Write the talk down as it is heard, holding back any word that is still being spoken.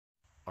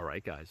All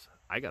right, guys,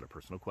 I got a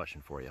personal question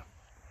for you.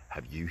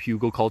 Have you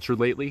Hugelkultured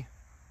lately?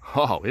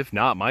 Oh, if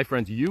not, my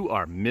friends, you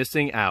are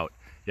missing out.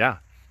 Yeah,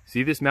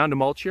 see this mound of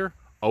mulch here?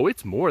 Oh,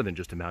 it's more than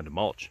just a mound of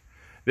mulch.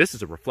 This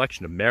is a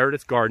reflection of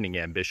Meredith's gardening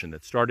ambition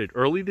that started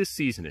early this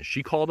season as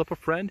she called up a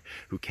friend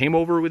who came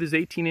over with his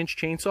 18-inch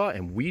chainsaw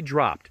and we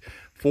dropped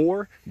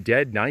 4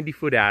 dead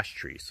 90-foot ash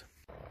trees.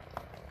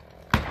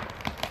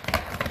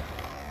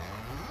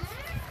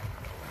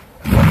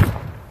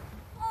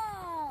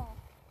 Oh,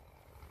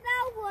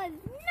 that was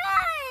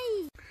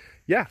nice!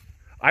 Yeah,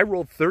 I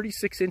rolled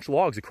 36-inch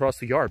logs across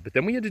the yard, but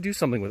then we had to do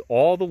something with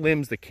all the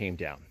limbs that came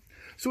down.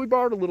 So we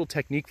borrowed a little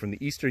technique from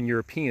the Eastern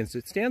Europeans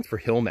that stands for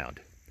hill mound.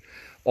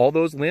 All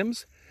those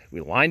limbs, we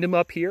lined them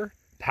up here,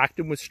 packed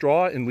them with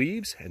straw and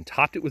leaves, and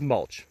topped it with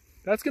mulch.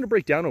 That's going to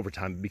break down over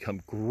time and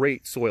become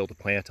great soil to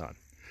plant on.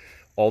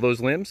 All those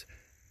limbs,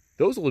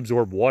 those will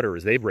absorb water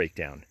as they break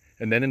down,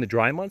 and then in the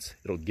dry months,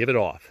 it'll give it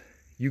off.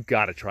 You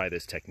got to try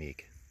this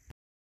technique.